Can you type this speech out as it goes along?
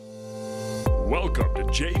Welcome to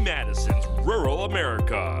Jay Matteson's Rural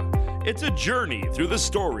America. It's a journey through the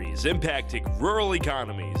stories impacting rural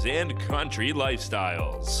economies and country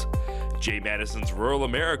lifestyles. Jay Matteson's Rural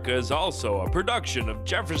America is also a production of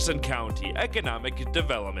Jefferson County Economic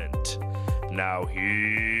Development. Now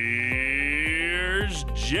here's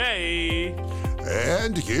Jay.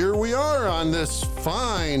 And here we are on this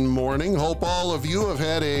fine morning. Hope all of you have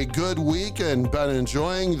had a good week and been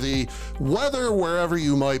enjoying the weather wherever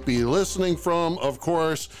you might be listening from. Of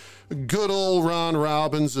course, good old Ron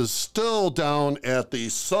Robbins is still down at the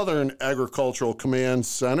Southern Agricultural Command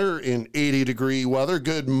Center in 80-degree weather.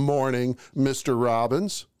 Good morning, Mr.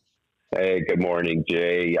 Robbins. Hey, good morning,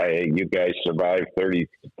 Jay. You guys survived 30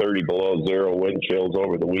 below zero wind chills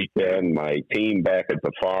over the weekend. My team back at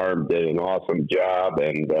the farm did an awesome job,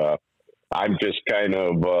 and I'm just kind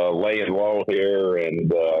of laying low here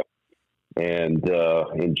and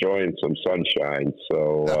enjoying some sunshine.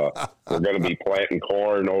 So we're going to be planting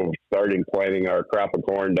corn, starting planting our crop of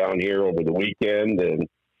corn down here over the weekend, and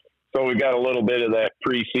so we got a little bit of that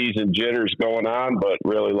preseason jitters going on, but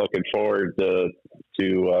really looking forward to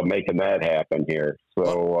making that happen here.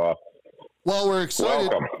 So, well, we're excited.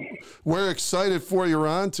 Welcome. We're excited for you,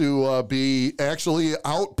 Ron, to be actually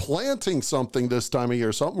out planting something this time of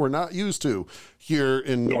year, something we're not used to here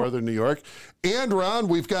in Northern New York. And, Ron,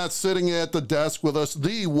 we've got sitting at the desk with us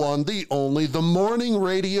the one, the only, the morning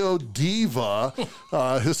radio diva,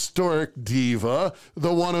 historic diva,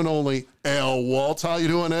 the one and only Al Walts. How you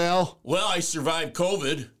doing, Al? Well, I survived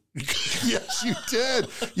COVID. Yes, you did.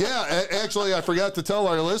 Yeah, actually, I forgot to tell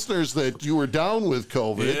our listeners that you were down with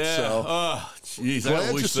COVID. Yeah. So. Oh, jeez, I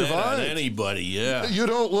don't wish that on anybody. Yeah. You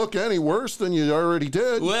don't look any worse than you already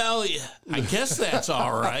did. Well, I guess that's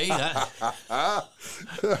all right.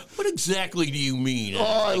 What exactly do you mean? Oh,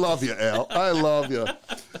 I love you, Al. I love you.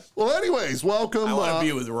 Well, anyways, welcome. I want to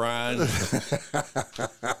be with Ron.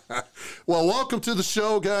 Well, welcome to the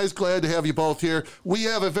show, guys. Glad to have you both here. We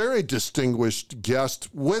have a very distinguished guest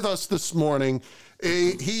with us this morning.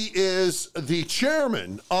 He is the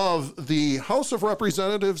chairman of the House of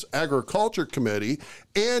Representatives Agriculture Committee,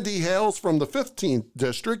 and he hails from the 15th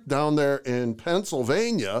District down there in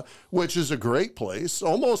Pennsylvania, which is a great place,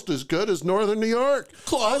 almost as good as Northern New York.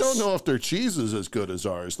 Close. I don't know if their cheese is as good as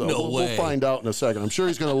ours, though. No way. We'll find out in a second. I'm sure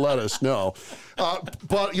he's going to let us know.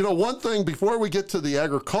 But, you know, one thing before we get to the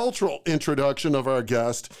agricultural introduction of our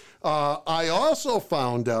guest, I also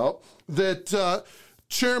found out that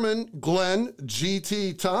Chairman Glenn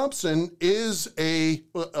G.T. Thompson is a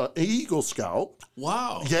Eagle Scout.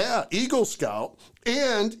 Wow. Yeah, Eagle Scout.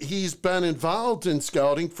 And he's been involved in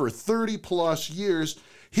scouting for 30 plus years.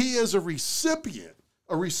 He is a recipient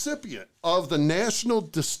of the National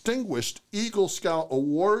Distinguished Eagle Scout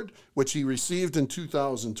Award, which he received in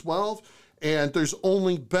 2012. And there's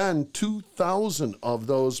only been 2,000 of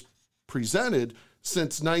those presented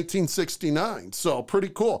since 1969. So pretty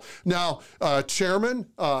cool. Now, Chairman,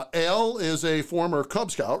 Al is a former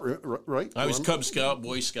Cub Scout, right? I was Cub Scout,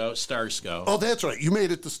 Boy Scout, Star Scout. Oh, that's right. You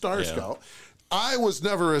made it to Star Scout. I was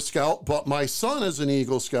never a scout, but my son is an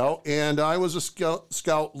Eagle Scout, and I was a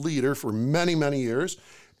scout leader for many, many years,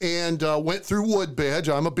 and went through Wood Badge.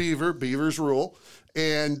 I'm a Beaver. Beavers rule.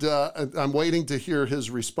 And I'm waiting to hear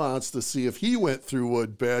his response to see if he went through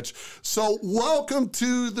Wood Badge. So welcome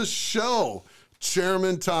to the show,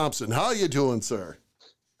 Chairman Thompson. How you doing, sir?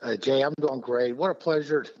 Jay, I'm doing great. What a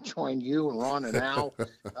pleasure to join you and Ron and Al.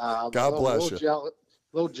 God bless you. A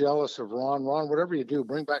little jealous of Ron. Ron, whatever you do,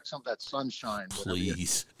 bring back some of that sunshine.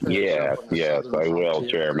 Please. yes, I will,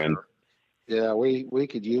 Chairman. Yeah, we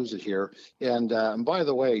could use it here. And by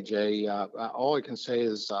the way, Jay, all I can say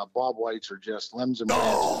is Bob Whites are just limbs and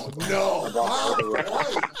branches. No.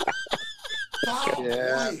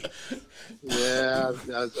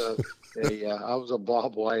 I was a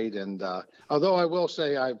Bob White, and although I will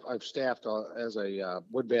say I've staffed as a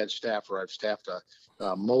Wood Badge staffer, I've staffed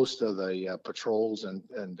most of the patrols and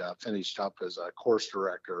finished up as a course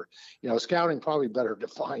director. You know, scouting probably better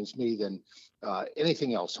defines me than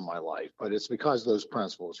anything else in my life, but it's because of those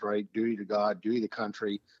principles, right? Duty to God, duty to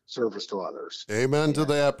country, service to others. Amen to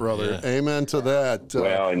that, brother. Yeah. Amen to that.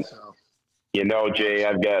 Well, and you know, Jay,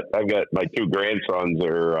 I've got my two grandsons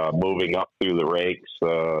are moving up through the ranks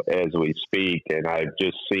as we speak, and I've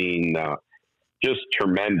just seen just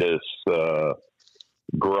tremendous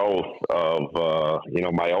growth of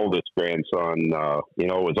my oldest grandson.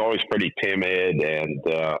 Was always pretty timid, and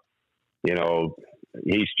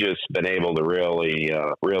he's just been able to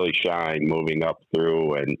really shine moving up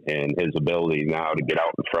through, and his ability now to get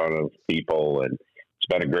out in front of people, and it's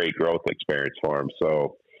been a great growth experience for him.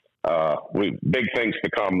 So big things to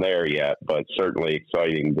come there yet, but certainly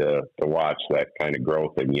exciting to watch that kind of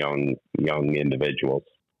growth in young individuals.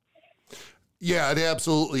 Yeah, it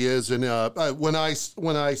absolutely is. And when I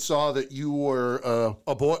saw that you were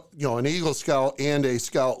a boy, an Eagle Scout and a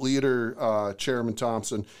Scout leader, Chairman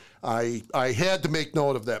Thompson, I had to make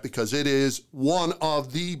note of that because it is one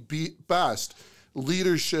of the best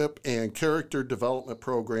leadership and character development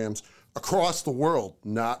programs across the world,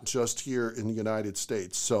 not just here in the United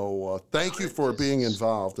States. So thank you for being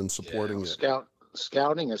involved and supporting it.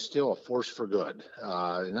 Scouting is still a force for good.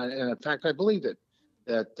 And in fact, I believe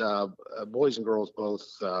that boys and girls both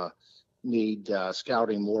need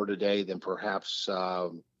scouting more today than perhaps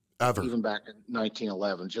ever, even back in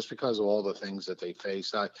 1911, just because of all the things that they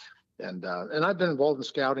faced. And I've been involved in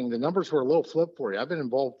scouting. The numbers were a little flip for you. I've been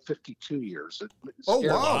involved 52 years. Oh,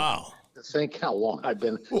 wow. To think how long I've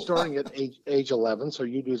been starting at age 11. So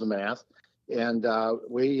you do the math. And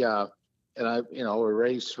we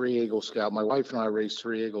raised 3 Eagle Scouts. My wife and I raised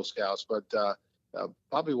 3 Eagle Scouts, but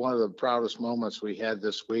probably one of the proudest moments we had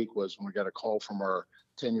this week was when we got a call from our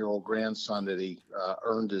 10-year-old grandson that he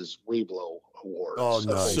earned his Weeblo award. Oh,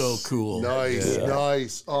 nice. So cool. Nice,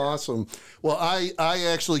 nice. Awesome. Well, I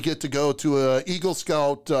actually get to go to a Eagle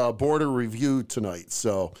Scout border review tonight.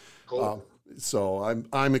 So, cool. So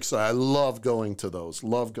I'm excited. I love going to those.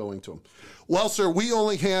 Love going to them. Well, sir, we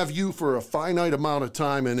only have you for a finite amount of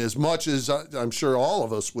time, and as much as I'm sure all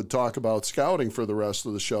of us would talk about scouting for the rest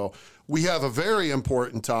of the show, we have a very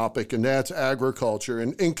important topic, and that's agriculture.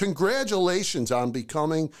 And congratulations on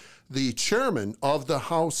becoming the chairman of the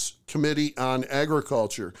House Committee on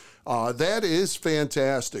Agriculture. That is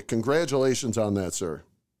fantastic. Congratulations on that, sir.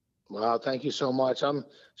 Well, thank you so much. I'm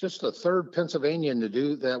just the third Pennsylvanian to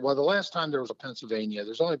do that. Well, the last time there was a Pennsylvania,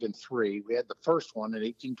 there's only been 3. We had the first one in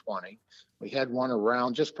 1820. We had one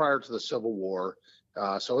around just prior to the Civil War.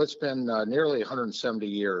 So it's been nearly 170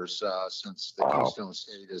 years since the Keystone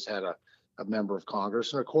State has had a member of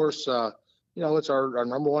Congress. And of course, it's our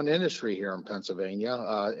number one industry here in Pennsylvania.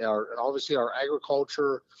 Obviously our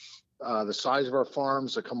agriculture, the size of our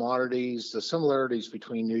farms, the commodities, the similarities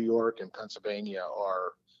between New York and Pennsylvania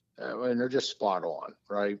are, they're just spot on,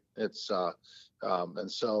 right? It's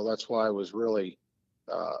and so that's why I was really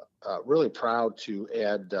proud to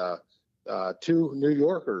add 2 New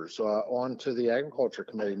Yorkers onto the Agriculture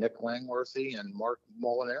Committee, Nick Langworthy and Mark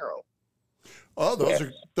Molinaro. Oh,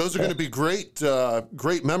 those are going to be great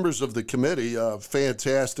members of the committee.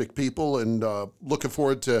 Fantastic people, and looking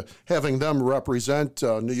forward to having them represent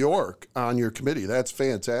New York on your committee. That's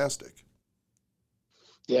fantastic.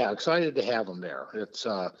 Yeah, excited to have them there. It's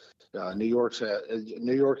New York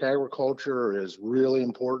agriculture is really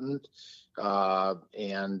important,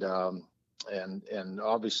 and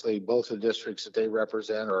obviously both the districts that they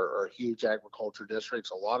represent are huge agriculture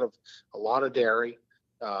districts. A lot of dairy,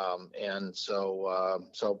 and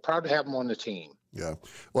so proud to have them on the team. Yeah,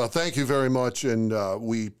 well, thank you very much, and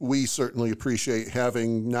we certainly appreciate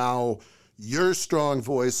having now your strong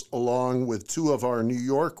voice along with 2 of our New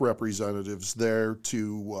York representatives there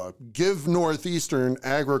to give Northeastern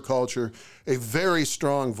agriculture a very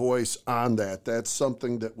strong voice on that. That's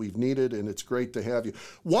something that we've needed, and it's great to have you.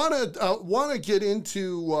 Want to get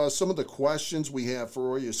into some of the questions we have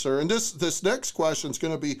for you, sir. And this next question is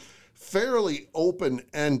going to be fairly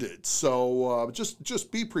open-ended, so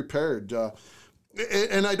just be prepared.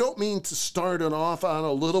 And I don't mean to start it off on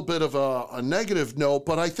a little bit of a negative note,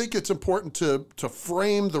 but I think it's important to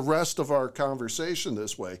frame the rest of our conversation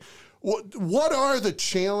this way. What are the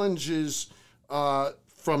challenges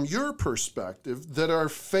from your perspective that are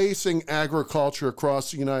facing agriculture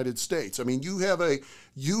across the United States? I mean, you have a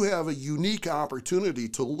unique opportunity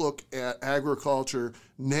to look at agriculture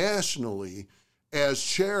nationally as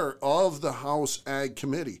chair of the House Ag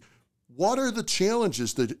Committee. What are the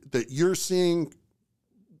challenges that you're seeing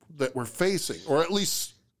that we're facing, or at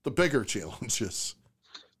least the bigger challenges?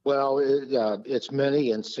 Well, it's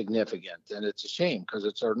many and significant, and it's a shame because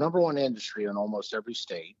it's our number one industry in almost every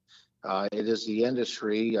state. It is the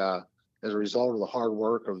industry as a result of the hard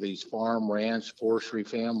work of these farm, ranch, forestry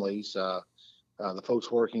families, the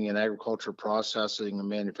folks working in agriculture, processing, and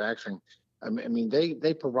manufacturing. I mean,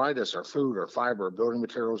 they provide us our food, our fiber, building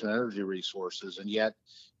materials, and energy resources, and yet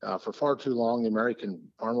for far too long, the American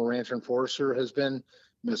farmer, rancher, and forester has been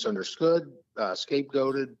misunderstood,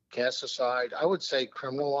 scapegoated, cast aside, I would say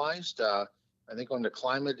criminalized. I think on the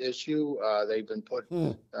climate issue, they've been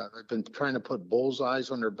trying to put bullseyes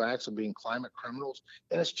on their backs of being climate criminals,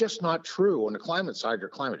 and it's just not true. On the climate side, they're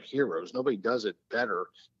climate heroes. Nobody does it better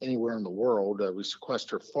anywhere in the world. We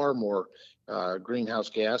sequester far more greenhouse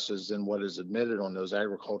gases than what is admitted on those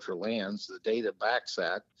agricultural lands. The data backs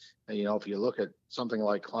that. And, if you look at something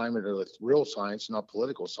like climate with real science, not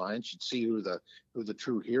political science, you'd see who the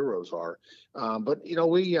true heroes are. But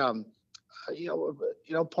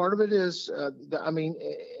part of it is, and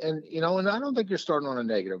I don't think you're starting on a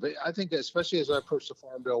negative. I think, especially as I approach the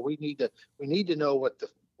Farm Bill, we need to know what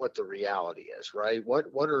the reality is, right? What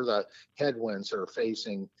are the headwinds that are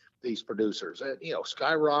facing these producers?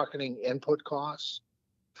 Skyrocketing input costs,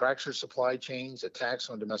 fractured supply chains, attacks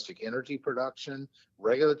on domestic energy production,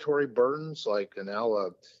 regulatory burdens like now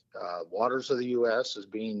waters of the U.S. is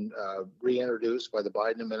being reintroduced by the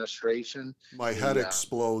Biden administration. My head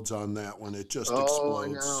explodes on that one. It just explodes.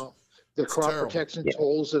 I know. The crop protection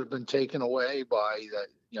tools that have been taken away by the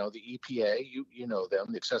EPA, you know them,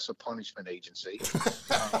 the Excessive Punishment Agency.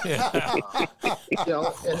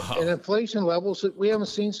 And inflation levels that we haven't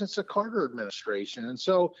seen since the Carter administration. And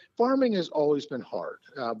so farming has always been hard.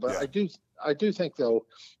 But I do think, though,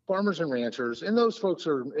 farmers and ranchers, and those folks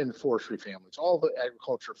are in forestry families, all the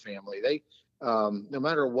agriculture family, they, no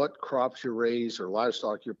matter what crops you raise or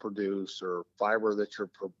livestock you produce or fiber that you're,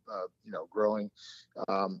 growing,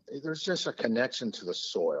 there's just a connection to the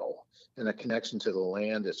soil and a connection to the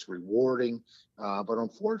land. It's rewarding. But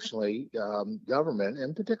unfortunately, government,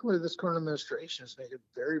 and particularly this current administration, has made it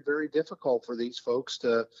very, very difficult for these folks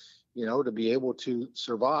to be able to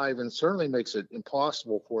survive, and certainly makes it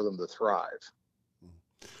impossible for them to thrive.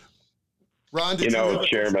 Ron,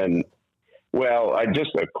 Chairman, well,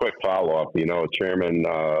 just a quick follow-up. Chairman,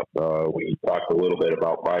 we talked a little bit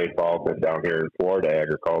about my involvement down here in Florida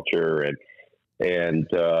agriculture, and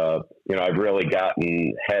I've really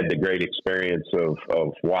had the great experience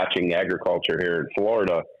of watching agriculture here in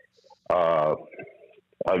Florida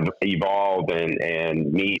evolve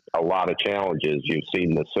and meet a lot of challenges. You've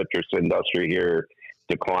seen the citrus industry here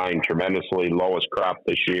decline tremendously, lowest crop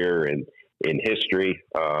this year in history,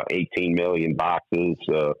 18 million boxes.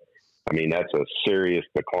 That's a serious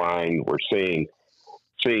decline. We're seeing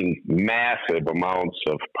massive amounts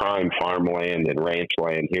of prime farmland and ranch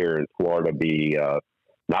land here in Florida be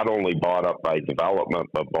not only bought up by development,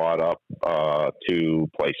 but bought up to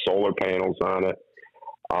place solar panels on it.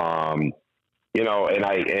 And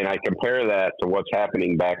I compare that to what's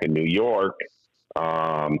happening back in New York.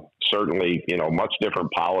 Certainly, much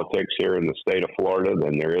different politics here in the state of Florida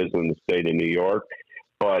than there is in the state of New York,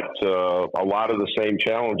 but a lot of the same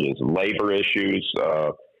challenges, labor issues.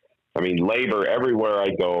 Labor, everywhere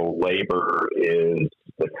I go, labor is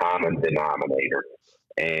the common denominator.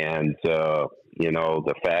 And,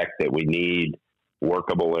 the fact that we need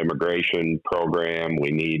workable immigration program,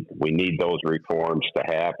 we need those reforms to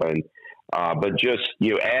happen. But just,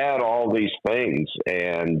 you add all these things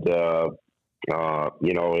and,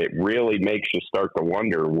 it really makes you start to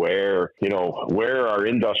wonder where our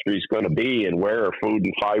industry is going to be and where our food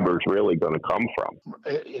and fiber is really going to come from.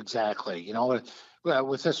 Exactly.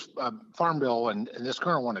 With this farm bill and this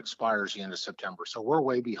current one expires the end of September, so we're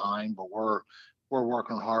way behind, but we're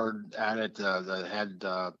working hard at it.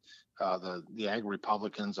 The Ag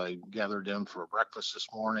Republicans, I gathered them for breakfast this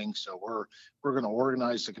morning, so we're going to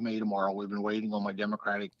organize the committee tomorrow. We've been waiting on my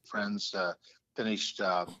Democratic friends to finish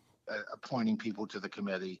appointing people to the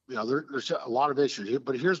committee. There's a lot of issues here,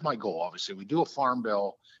 but here's my goal. Obviously, we do a farm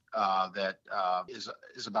bill that is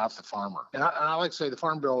about the farmer, and I like to say the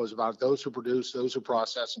farm bill is about those who produce, those who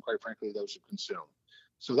process, and quite frankly, those who consume.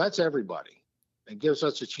 So that's everybody. It gives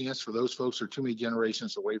us a chance for those folks who are too many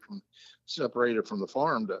generations separated from the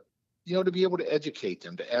farm to be able to educate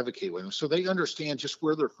them, to advocate with them, so they understand just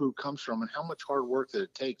where their food comes from and how much hard work that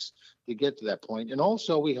it takes to get to that point. And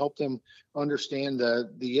also, we help them understand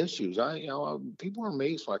the issues. People are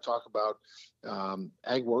amazed when I talk about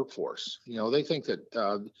ag workforce. They think that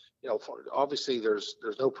obviously there's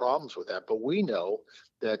no problems with that, but we know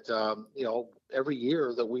that every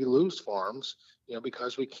year that we lose farms,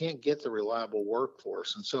 because we can't get the reliable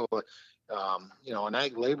workforce, and so an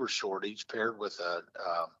ag labor shortage paired with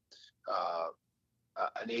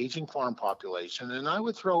an aging farm population. And I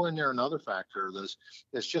would throw in there another factor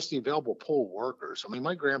that's just the available pool of workers.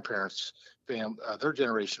 My grandparents, their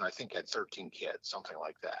generation, I think, had 13 kids, something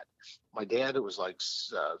like that. My dad, it was like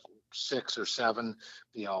 6 or 7.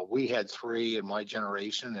 We had 3 in my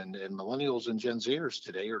generation, and millennials and Gen Zers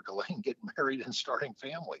today are delaying getting married and starting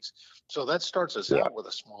families. So that starts us out with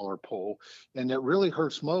a smaller pool. And it really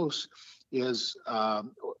hurts most is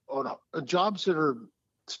on jobs that are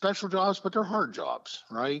special jobs, but they're hard jobs,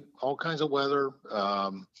 right? All kinds of weather.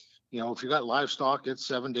 If you got livestock, it's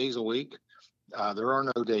 7 days a week. There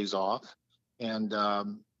are no days off. And,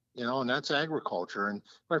 and that's agriculture. And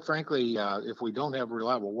quite frankly, if we don't have a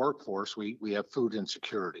reliable workforce, we have food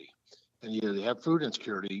insecurity. And you have food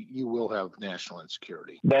insecurity, you will have national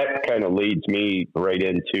insecurity. That kind of leads me right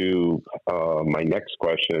into my next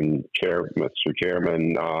question, Mr.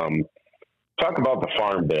 Chairman. Talk about the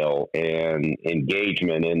Farm Bill and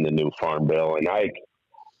engagement in the new Farm Bill. And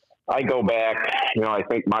I go back, I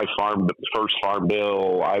think my first Farm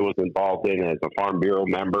Bill I was involved in as a Farm Bureau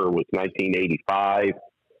member was 1985.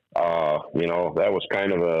 That was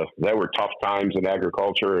that were tough times in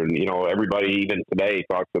agriculture. And, everybody even today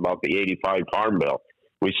talks about the 85 Farm Bill.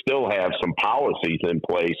 We still have some policies in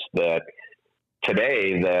place that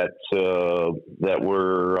today that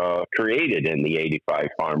were created in the 85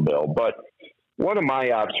 Farm Bill. But one of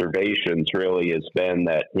my observations really has been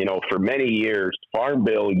that, for many years, Farm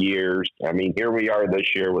Bill years, here we are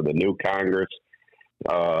this year with a new Congress,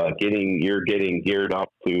 you're getting geared up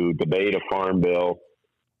to debate a Farm Bill.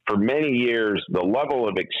 For many years, the level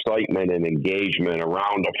of excitement and engagement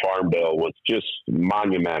around a Farm Bill was just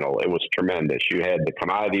monumental. It was tremendous. You had the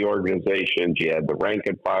commodity organizations, you had the rank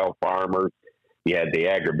and file farmers, you had the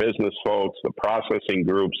agribusiness folks, the processing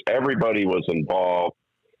groups. Everybody was involved,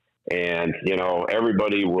 and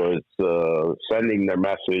everybody was sending their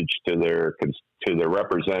message to their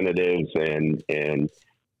representatives, and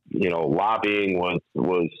lobbying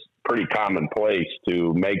was pretty commonplace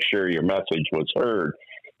to make sure your message was heard.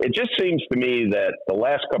 It just seems to me that the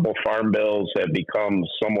last couple Farm Bills have become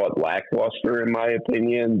somewhat lackluster, in my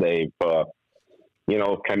opinion. They've,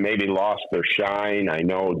 maybe lost their shine. I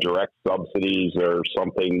know direct subsidies are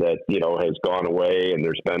something that, has gone away, and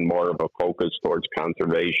there's been more of a focus towards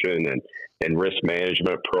conservation and risk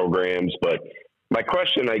management programs. But my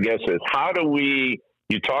question, I guess, is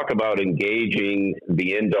you talk about engaging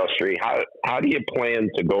the industry. How do you plan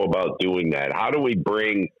to go about doing that? How do we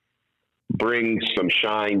bring some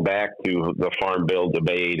shine back to the Farm Bill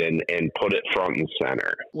debate and put it front and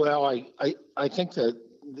center? Well, I think that,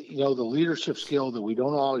 the leadership skill that we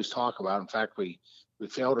don't always talk about, in fact, we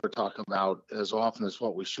fail to talk about as often as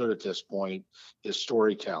what we should at this point, is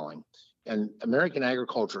storytelling. And American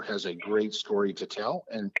agriculture has a great story to tell,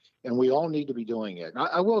 and we all need to be doing it. And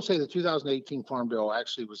I will say the 2018 Farm Bill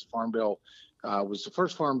actually was the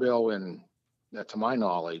first Farm Bill to my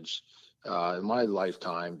knowledge, in my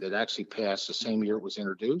lifetime, that actually passed the same year it was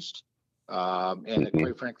introduced. And it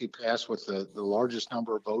quite frankly passed with the largest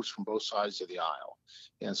number of votes from both sides of the aisle.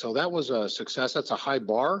 And so that was a success. That's a high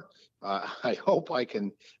bar. I hope I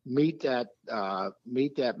can meet that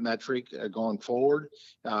metric going forward.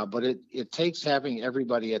 But it takes having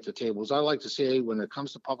everybody at the table. As I like to say, when it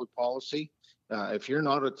comes to public policy, if you're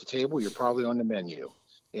not at the table, you're probably on the menu.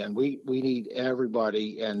 And we need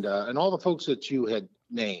everybody, and all the folks that you had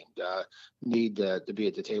named need to be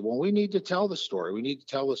at the table. And we need to tell the story. We need to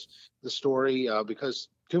tell the story because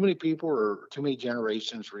too many people are too many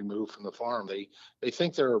generations removed from the farm. They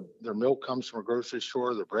think their milk comes from a grocery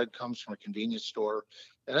store, their bread comes from a convenience store,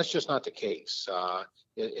 and that's just not the case.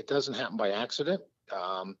 It doesn't happen by accident.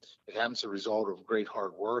 It happens as a result of great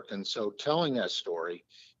hard work. And so telling that story,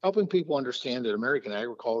 helping people understand that American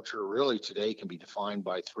agriculture really today can be defined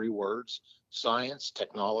by three words: science,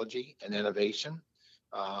 technology, and innovation.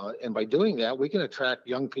 And by doing that, we can attract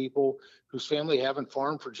young people whose family haven't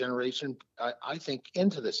farmed for generations, I think,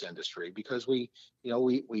 into this industry, because we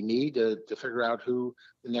need to figure out who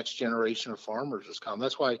the next generation of farmers is coming.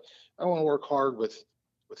 That's why I want to work hard with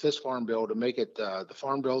this Farm Bill to make it the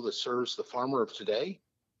Farm Bill that serves the farmer of today,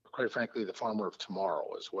 quite frankly, the farmer of tomorrow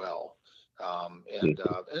as well. And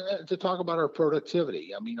to talk about our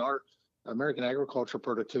productivity. Our American agriculture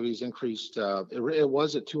productivity has increased. It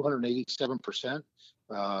was at 287%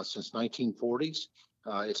 since 1940s.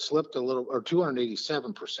 It slipped a little, or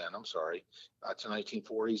 287%, I'm sorry, to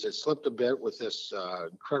 1940s. It slipped a bit with this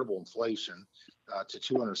incredible inflation to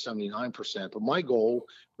 279%. But my goal,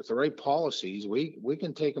 with the right policies, we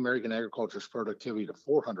can take American agriculture's productivity to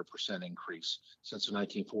 400% increase since the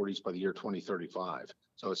 1940s by the year 2035.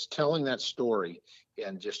 So it's telling that story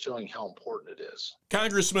and just showing how important it is.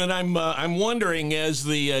 Congressman, I'm wondering, as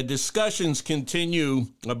the discussions continue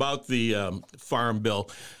about the Farm Bill,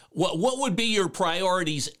 what would be your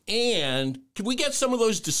priorities, and can we get some of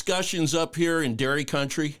those discussions up here in Dairy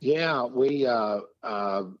Country? Yeah, we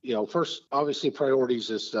first, obviously, priorities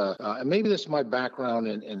is, and maybe this is my background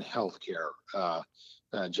in healthcare,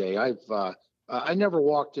 Jay. I never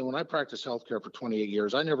walked in, when I practiced healthcare for 28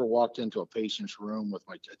 years, I never walked into a patient's room with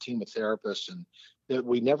a team of therapists, and that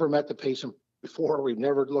we never met the patient before. We've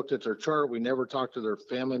never looked at their chart. We never talked to their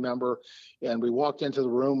family member. And we walked into the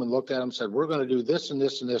room and looked at them and said, we're going to do this and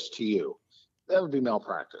this and this to you. That would be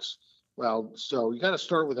malpractice. Well, so you got to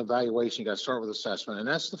start with evaluation. You got to start with assessment. And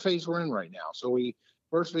that's the phase we're in right now. So we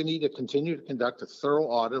need to continue to conduct a thorough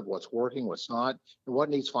audit of what's working, what's not, and what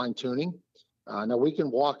needs fine tuning. Now we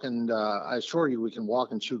can walk and I assure you we can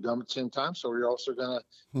walk and chew gum at the same time. So we're also going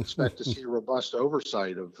to expect to see a robust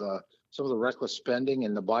oversight of some of the reckless spending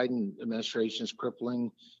and the Biden administration's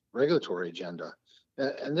crippling regulatory agenda.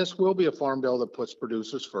 And this will be a farm bill that puts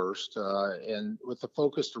producers first and with the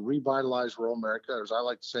focus to revitalize rural America, or as I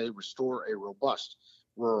like to say, restore a robust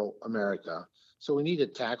rural America. So we need to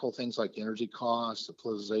tackle things like energy costs, the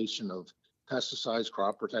politicization of pesticides,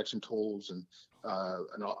 crop protection tools, and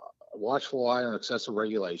a watchful eye on excessive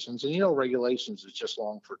regulations. And regulations is just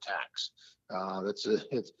long for tax.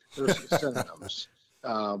 There's synonyms.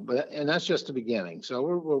 And that's just the beginning. So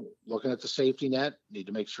we're looking at the safety net. Need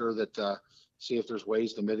to make sure that see if there's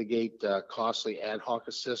ways to mitigate costly ad hoc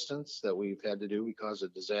assistance that we've had to do because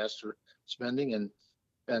of disaster spending.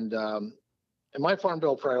 And my farm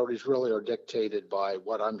bill priorities really are dictated by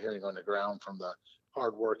what I'm hearing on the ground from the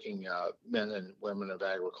hardworking men and women of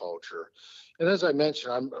agriculture. And as I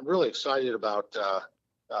mentioned, I'm really excited about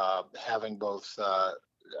having both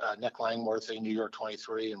Nick Langworthy, New York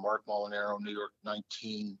 23, and Mark Molinaro, New York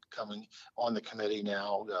 19, coming on the committee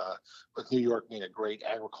now, with New York being a great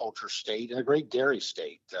agriculture state and a great dairy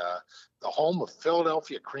state, the home of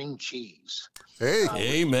Philadelphia cream cheese. Hey,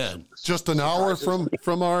 amen. Just an hour from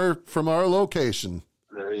our location.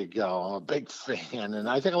 There you go. I'm a big fan, and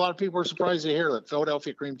I think a lot of people are surprised to hear that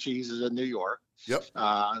Philadelphia cream cheese is in New York. Yep.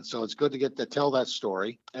 So it's good to get to tell that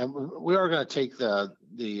story. And we are going to take the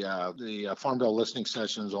Farm Bill listening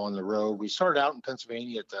sessions on the road. We started out in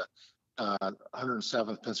Pennsylvania at the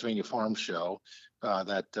 107th Pennsylvania Farm Show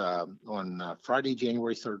on Friday,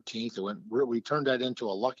 January 13th. We turned that into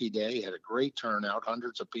a lucky day. Had a great turnout,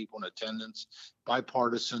 hundreds of people in attendance,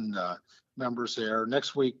 bipartisan members there.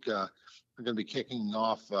 Next week, we're going to be kicking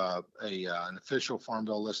off an official Farm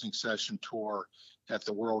Bill listening session tour at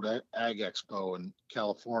the World Ag Expo in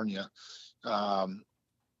California.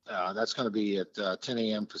 That's going to be at 10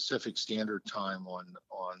 a.m. Pacific Standard Time on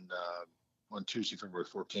Tuesday, February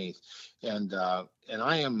 14th. And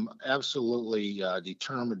I am absolutely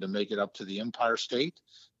determined to make it up to the Empire State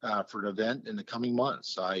for an event in the coming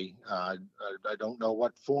months. I don't know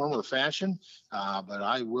what form or fashion, but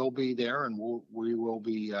I will be there, and we will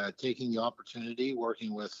be taking the opportunity,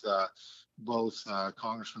 working with both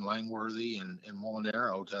Congressman Langworthy and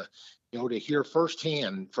Molinaro to hear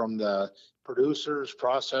firsthand from the producers,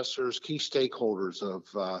 processors, key stakeholders of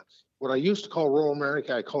what I used to call rural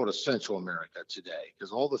America. I call it essential America today,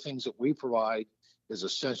 because all the things that we provide is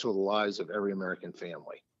essential to the lives of every American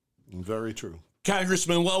family. Very true.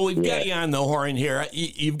 Congressman, well, we've got you on the horn here.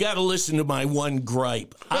 You've got to listen to my one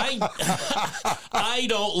gripe. I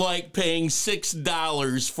don't like paying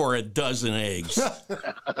 $6 for a dozen eggs.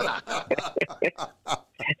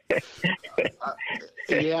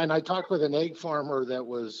 Yeah, and I talked with an egg farmer that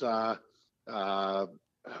was, I'm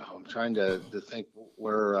trying to think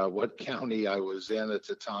what county I was in at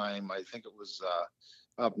the time. I think it was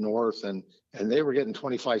up north, and they were getting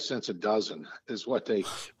 25 cents a dozen is what they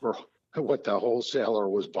were. What the wholesaler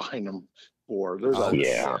was buying them for. There's and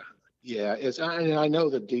I know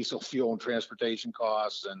the diesel fuel and transportation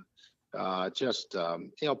costs, and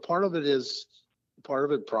part of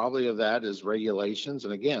it probably of that is regulations.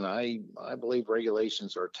 And again, I believe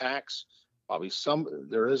regulations are a tax. Probably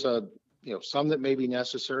there is some that may be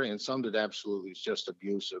necessary, and some that absolutely is just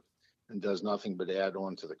abusive and does nothing but add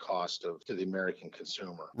on to the cost to the American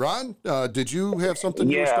consumer. Ron, did you have something?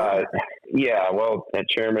 Yeah. Well,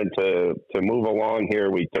 Chairman, to move along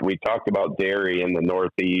here, we talked about dairy in the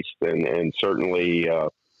Northeast, and certainly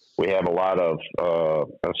we have a lot of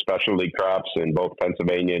specialty crops in both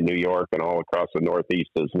Pennsylvania and New York and all across the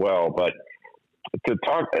Northeast as well. But to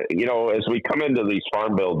talk, as we come into these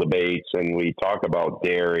farm bill debates and we talk about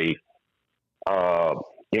dairy,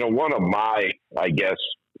 one of my, I guess,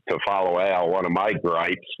 to follow Al, one of my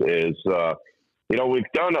gripes is, it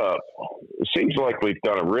seems like we've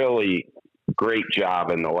done a really great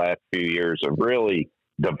job in the last few years of really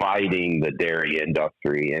dividing the dairy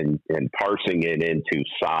industry and parsing it into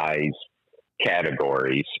size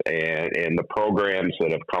categories, and the programs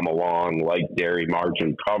that have come along, like dairy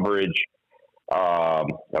margin coverage, a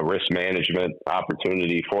risk management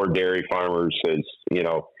opportunity for dairy farmers is,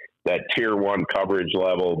 that tier 1 coverage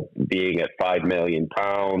level being at 5 million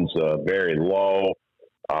pounds, very low,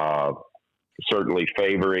 certainly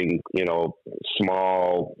favoring,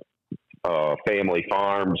 small family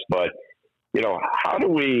farms. But how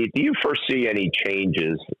do you foresee any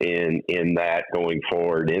changes in that going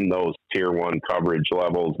forward in those tier one coverage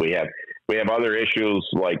levels? We have other issues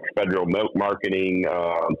like federal milk marketing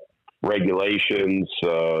regulations,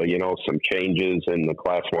 some changes in the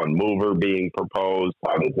class one mover being proposed.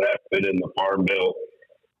 How does that fit in the farm bill?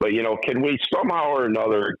 But, can we somehow or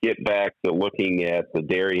another get back to looking at the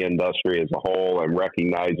dairy industry as a whole and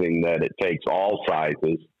recognizing that it takes all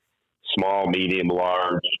sizes, small, medium,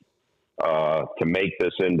 large, to make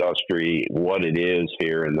this industry what it is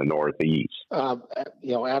here in the Northeast?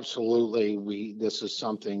 Absolutely. This is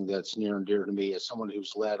something that's near and dear to me as someone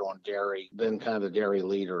who's led on dairy, been kind of a dairy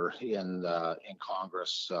leader in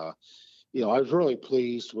Congress. I was really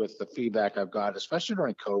pleased with the feedback I've got, especially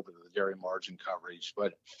during COVID, the dairy margin coverage.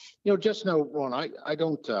 But, just know, Ron, I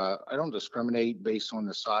don't discriminate based on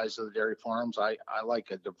the size of the dairy farms. I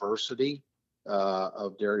like a diversity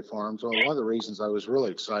of dairy farms. Well, one of the reasons I was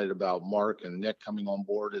really excited about Mark and Nick coming on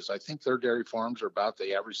board is I think their dairy farms are about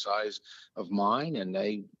the average size of mine, and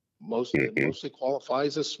they mostly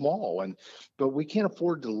qualifies as small. But we can't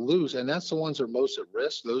afford to lose, and that's the ones that are most at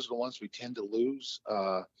risk. Those are the ones we tend to lose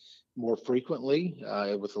more frequently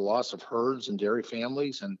with the loss of herds and dairy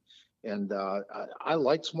families. And I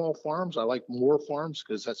like small farms. I like more farms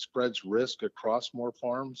because that spreads risk across more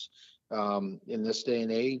farms in this day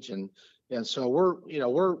and age. And so we're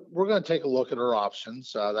going to take a look at our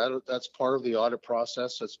options. That's part of the audit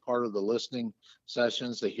process. That's part of the listening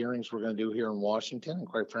sessions, the hearings we're going to do here in Washington, and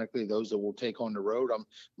quite frankly, those that we'll take on the road. I'm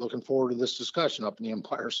looking forward to this discussion up in the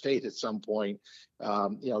Empire State at some point.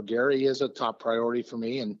 Dairy is a top priority for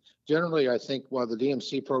me, and generally, I think while the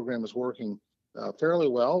DMC program is working fairly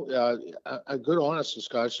well, a good, honest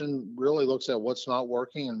discussion really looks at what's not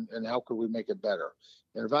working and how could we make it better.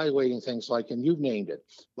 And evaluating things like, and you've named it,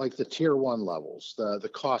 like the tier one levels, the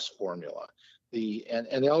cost formula,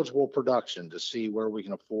 and eligible production to see where we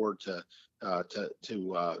can afford to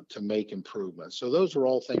make improvements. So those are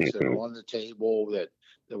all things that are on the table that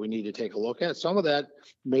we need to take a look at. Some of that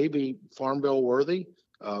may be Farm Bill worthy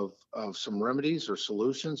of some remedies or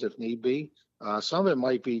solutions if need be. Some of it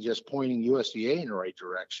might be just pointing USDA in the right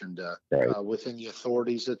direction within the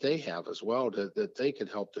authorities that they have as well, that they could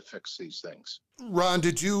help to fix these things. Ron,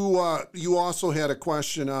 did you also had a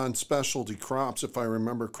question on specialty crops, if I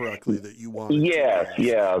remember correctly, that you wanted?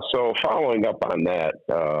 Yeah. So following up on that,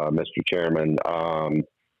 Mr. Chairman,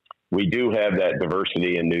 we do have that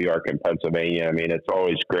diversity in New York and Pennsylvania. I mean, it's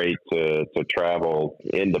always great to travel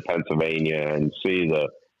into Pennsylvania and see the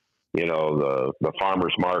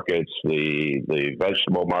farmers markets, the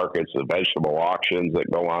vegetable markets, the vegetable auctions that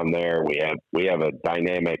go on there. We have a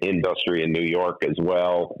dynamic industry in New York as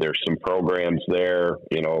well. There's some programs there,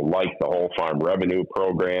 like the Whole Farm Revenue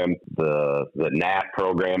Program, the NAP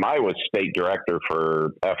program. I was state director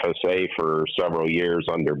for FSA for several years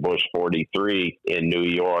under Bush 43 in New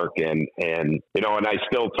York, and I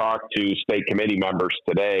still talk to state committee members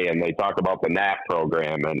today, and they talk about the NAP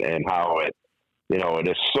program and how it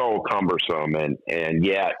is so cumbersome, and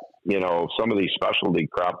yet, some of these specialty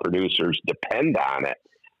crop producers depend on it.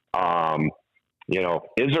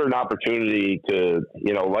 Is there an opportunity to,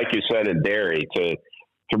 like you said in dairy, to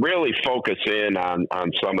really focus in on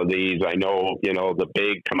some of these? I know, the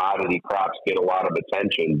big commodity crops get a lot of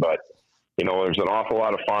attention, but, there's an awful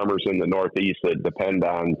lot of farmers in the Northeast that depend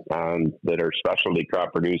that are specialty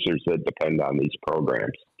crop producers that depend on these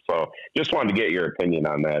programs. So just wanted to get your opinion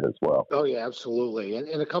on that as well. Oh, yeah, absolutely.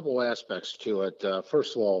 And a couple of aspects to it.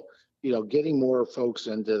 First of all, getting more folks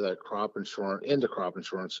into crop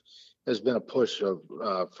insurance has been a push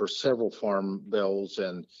for several farm bills,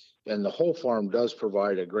 and the whole farm does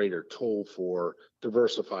provide a greater tool for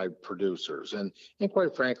diversified producers. And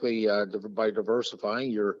quite frankly, by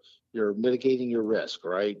diversifying, you're mitigating your risk,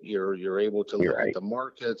 right? You're able to look at the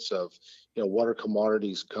markets of, what are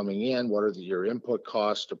commodities coming in, what are your input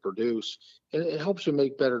costs to produce, and it helps you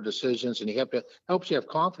make better decisions, and helps you have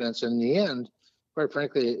confidence. And in the end, quite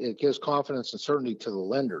frankly, it gives confidence and certainty to the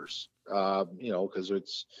lenders, because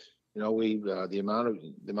it's, the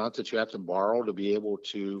amount that you have to borrow to be able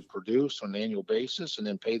to produce on an annual basis and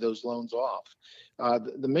then pay those loans off.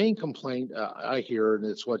 The main complaint I hear, and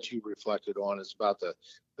it's what you reflected on, is about the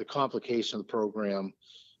complication of the program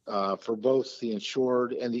for both the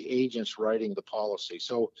insured and the agents writing the policy.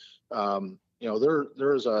 So,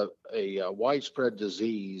 there's a widespread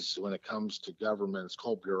disease when it comes to government. It's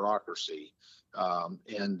called bureaucracy,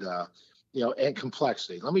 and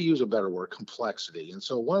complexity. Let me use a better word, complexity. And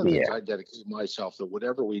so one of the things I dedicate myself to,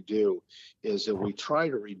 whatever we do, is that we try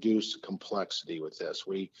to reduce complexity with this.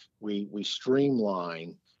 We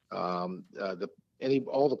streamline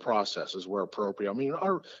all the processes where appropriate. I mean,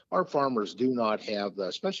 our farmers do not have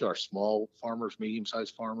especially our small farmers,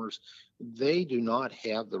 medium-sized farmers, they do not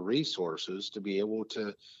have the resources to be able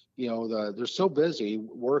to, they're so busy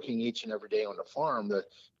working each and every day on the farm that,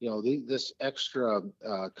 this extra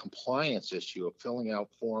compliance issue of filling out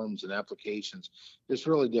forms and applications is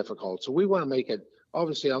really difficult. So we want to make it,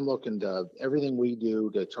 obviously I'm looking to everything we do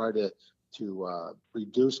to try to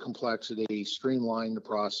reduce complexity, streamline the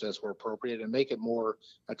process where appropriate, and make it more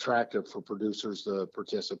attractive for producers to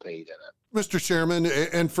participate in it. Mr. Chairman,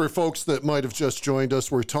 and for folks that might have just joined us,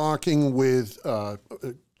 we're talking with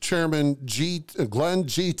Chairman Glenn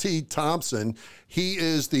G.T. Thompson. He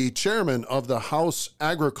is the chairman of the House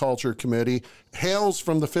Agriculture Committee, hails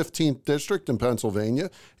from the 15th District in Pennsylvania,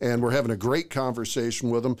 and we're having a great conversation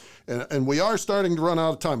with him. And we are starting to run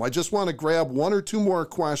out of time. I just want to grab one or two more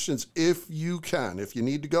questions if you can. If you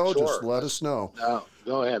need to go, Sure. Just let us know.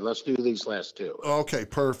 Go ahead. Let's do these last two. Okay,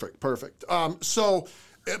 perfect. So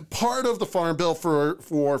part of the Farm Bill,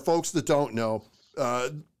 for folks that don't know,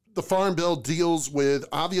 the Farm Bill deals with,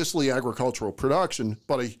 obviously, agricultural production,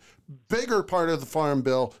 but a bigger part of the Farm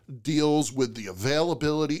Bill deals with the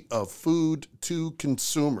availability of food to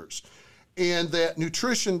consumers. And that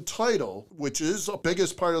nutrition title, which is the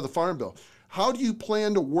biggest part of the Farm Bill, how do you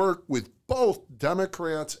plan to work with both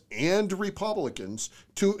Democrats and Republicans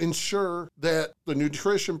to ensure that the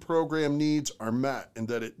nutrition program needs are met and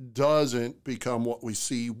that it doesn't become what we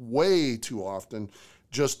see way too often,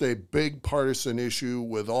 just a big partisan issue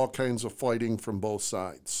with all kinds of fighting from both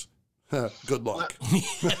sides? Good luck.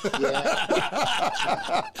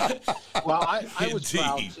 Well, I was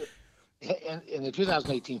proud in the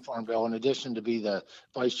 2018 Farm Bill, in addition to be the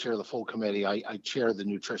vice chair of the full committee, I chair the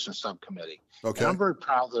nutrition subcommittee. Okay. And I'm very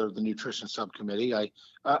proud of the nutrition subcommittee,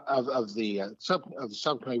 of the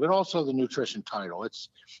subcommittee, but also the nutrition title.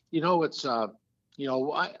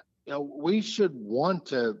 We should want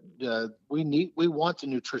to. We want the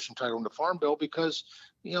nutrition title in the Farm Bill because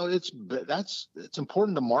it's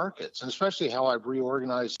important to markets, and especially how I've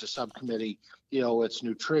reorganized the subcommittee. It's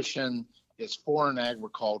nutrition, it's foreign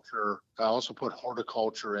agriculture. I also put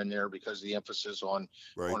horticulture in there because of the emphasis on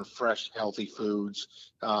fresh, healthy foods,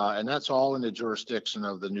 and that's all in the jurisdiction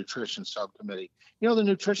of the nutrition subcommittee. The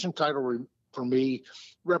nutrition title for me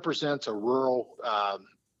represents a rural.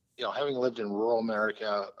 Having lived in rural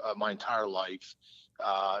America my entire life,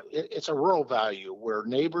 it's a rural value where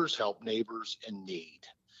neighbors help neighbors in need.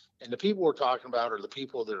 And the people we're talking about are the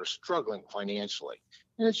people that are struggling financially.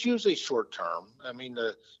 And it's usually short term. I mean,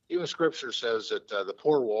 even scripture says that the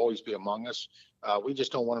poor will always be among us. We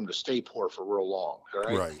just don't want them to stay poor for real long.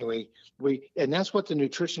 Right. And that's what the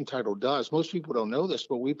nutrition title does. Most people don't know this,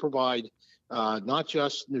 but we provide not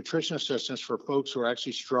just nutrition assistance for folks who are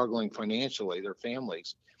actually struggling financially, their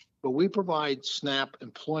families, but we provide SNAP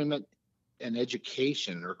employment and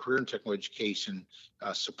education, or career and technical education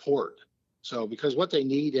support. So because what they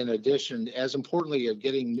need, in addition, as importantly of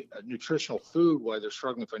getting nutritional food while they're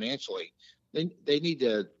struggling financially, they need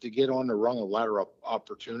to get on the rung of ladder up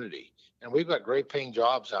opportunity. And we've got great paying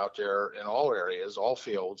jobs out there in all areas, all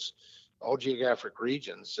fields, all geographic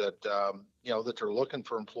regions that that they're looking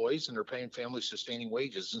for employees, and they're paying family sustaining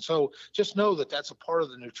wages. And so just know that that's a part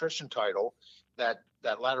of the nutrition title, that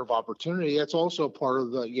ladder of opportunity. That's also part of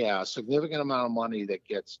the significant amount of money that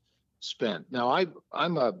gets spent. Now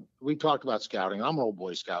we talked about scouting. I'm an old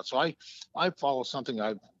Boy Scout, so I follow something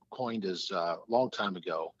I've coined as a long time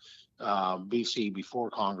ago, BC, before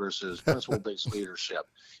Congress, is principle-based leadership.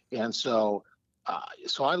 And so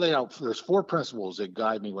I laid out, there's 4 principles that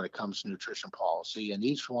guide me when it comes to nutrition policy, and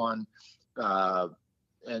each one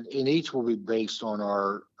and in each will be based on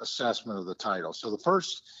our assessment of the title. So the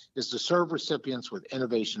first is to serve recipients with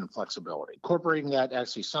innovation and flexibility, incorporating that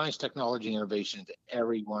actually science, technology, innovation into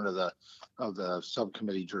every one of the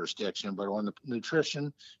subcommittee jurisdiction. But on the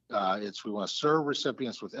nutrition, we want to serve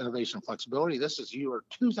recipients with innovation and flexibility. This is year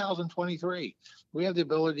 2023. We have the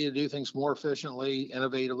ability to do things more efficiently,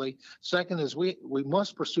 innovatively. Second is we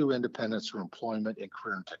must pursue independence through employment and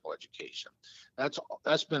career and technical education.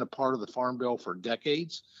 That's been a part of the Farm Bill for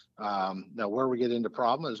decades. Now, where we get into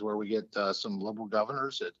problem is where we get some liberal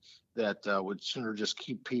governors that would sooner just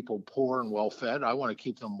keep people poor and well-fed. I want to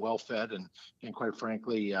keep them well-fed and quite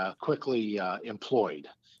frankly, quickly employed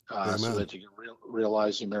so that you can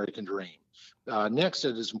realize the American dream. Next,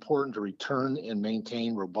 it is important to return and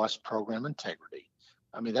maintain robust program integrity.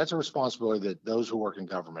 I mean, that's a responsibility that those who work in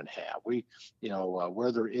government have.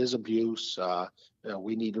 Where there is abuse,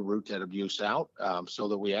 we need to root that abuse out so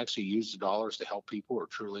that we actually use the dollars to help people who are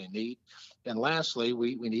truly in need. And lastly,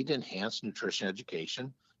 we need to enhance nutrition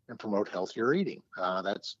education and promote healthier eating.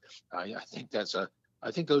 I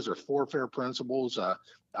think those are four fair principles.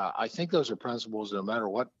 I think those are principles no matter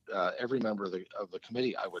what every member of the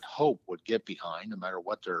committee, I would hope, would get behind, no matter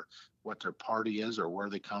what their party is or where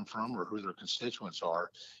they come from or who their constituents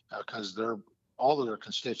are, because all of their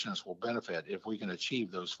constituents will benefit if we can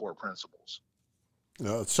achieve those four principles.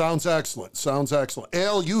 Sounds excellent. Sounds excellent.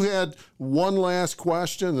 Al, you had one last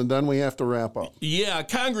question, and then we have to wrap up. Yeah,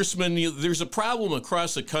 Congressman, there's a problem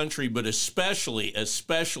across the country, but especially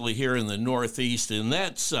here in the Northeast, and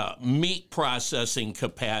that's meat processing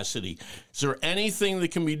capacity. Is there anything that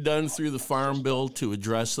can be done through the Farm Bill to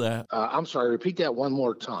address that? I'm sorry, repeat that one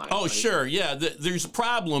more time. Oh, sure. Yeah, there's a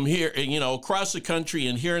problem here, across the country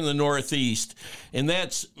and here in the Northeast, and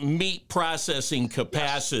that's meat processing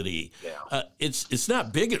capacity. Yes. Yeah. It's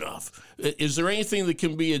not big enough. Is there anything that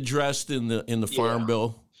can be addressed in the Farm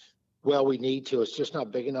Bill? Well, we need to. It's just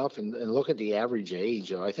not big enough. And look at the average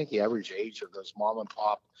age. I think the average age of those mom and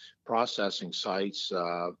pop processing sites,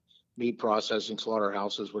 meat processing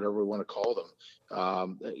slaughterhouses, whatever we want to call them,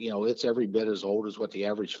 it's every bit as old as what the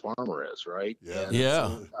average farmer is, right?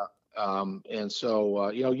 Yeah. And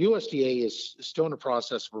so USDA is still in the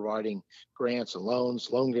process of providing grants and loan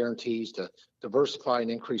guarantees to diversify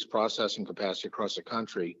and increase processing capacity across the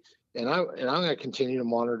country. And I'm going to continue to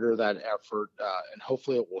monitor that effort, and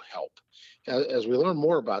hopefully it will help. As we learn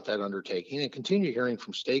more about that undertaking and continue hearing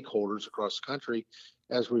from stakeholders across the country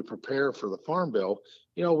as we prepare for the Farm Bill,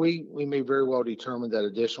 we may very well determine that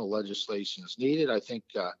additional legislation is needed. I think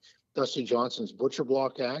Dusty Johnson's Butcher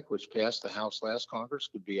Block Act, which passed the House last Congress,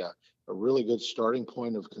 could be a really good starting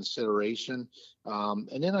point of consideration.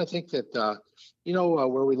 And then I think that,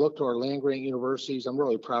 where we look to our land grant universities, I'm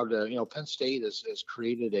really proud to, Penn State has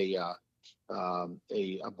created a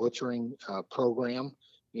butchering program,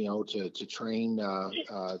 to train,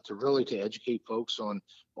 to educate folks on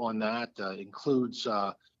that. Includes,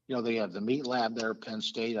 they have the meat lab there at Penn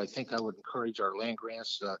State. I think I would encourage our land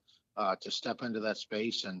grants to step into that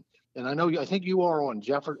space. And I think you are in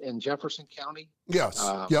Jefferson County. Yes.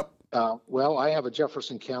 Yep. Well, I have a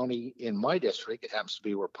Jefferson County in my district. It happens to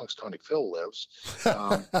be where Punxsutawney Phil lives.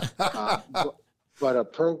 But a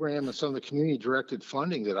program and some of the community-directed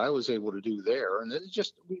funding that I was able to do there, and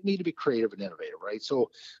we need to be creative and innovative, right?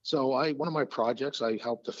 So one of my projects I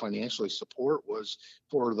helped to financially support was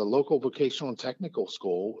for the local vocational and technical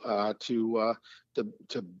school to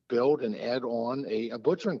build and add on a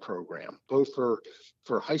butchering program, both for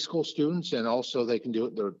high school students, and also they can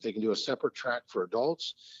do a separate track for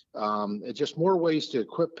adults. Just more ways to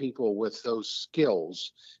equip people with those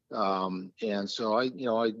skills. And so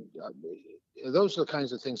those are the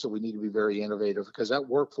kinds of things that we need to be very innovative, because that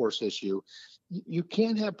workforce issue, you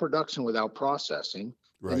can't have production without processing.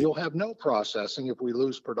 Right. And you'll have no processing if we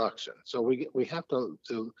lose production. So we have to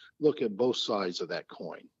look at both sides of that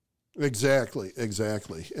coin. Exactly. It's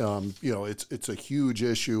a huge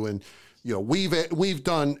issue, and we've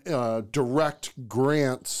done direct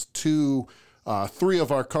grants to 3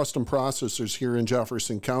 of our custom processors here in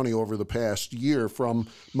Jefferson County over the past year from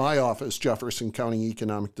my office, Jefferson County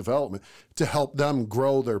Economic Development, to help them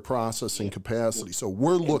grow their processing capacity. So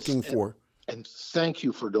we're looking for. And thank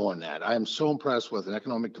you for doing that. I am so impressed with an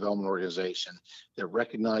economic development organization that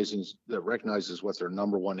recognizes what their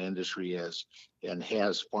number one industry is and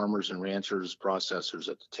has farmers and ranchers, processors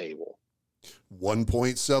at the table.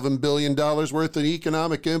 $1.7 billion worth of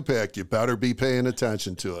economic impact. You better be paying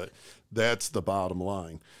attention to it. That's the bottom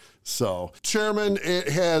line. So, Chairman, it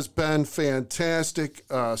has been fantastic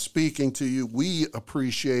speaking to you. We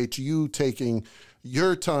appreciate you taking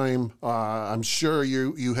your time. I'm sure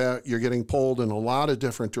you're getting pulled in a lot of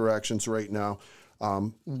different directions right now.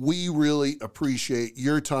 We really appreciate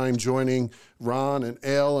your time joining Ron and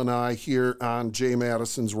Al and I here on Jay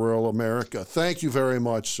Matteson's Rural America. Thank you very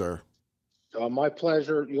much, sir. My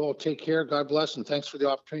pleasure. You all take care. God bless, and thanks for the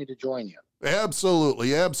opportunity to join you.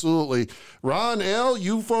 Absolutely. Ron, Al,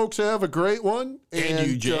 you folks have a great one. And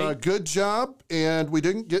you, Jay. Good job. And we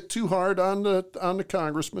didn't get too hard on the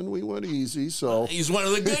congressman. We went easy. So he's one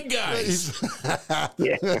of the good guys.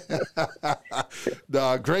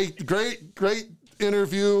 Great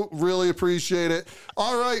interview. Really appreciate it.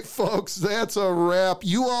 All right, folks, that's a wrap.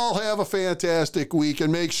 You all have a fantastic week,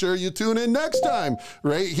 and make sure you tune in next time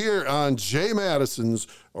right here on Jay Matteson's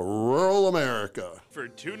Rural America. For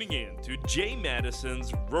tuning in to Jay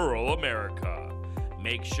Matteson's Rural America.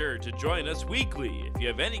 Make sure to join us weekly. If you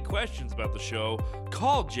have any questions about the show,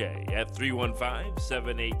 call Jay at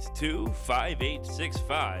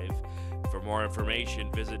 315-782-5865. For more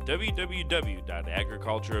information, visit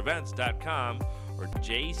www.agricultureevents.com or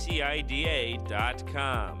jcida.com.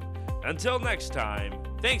 Until next time,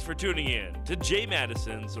 thanks for tuning in to Jay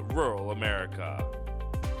Matteson's Rural America.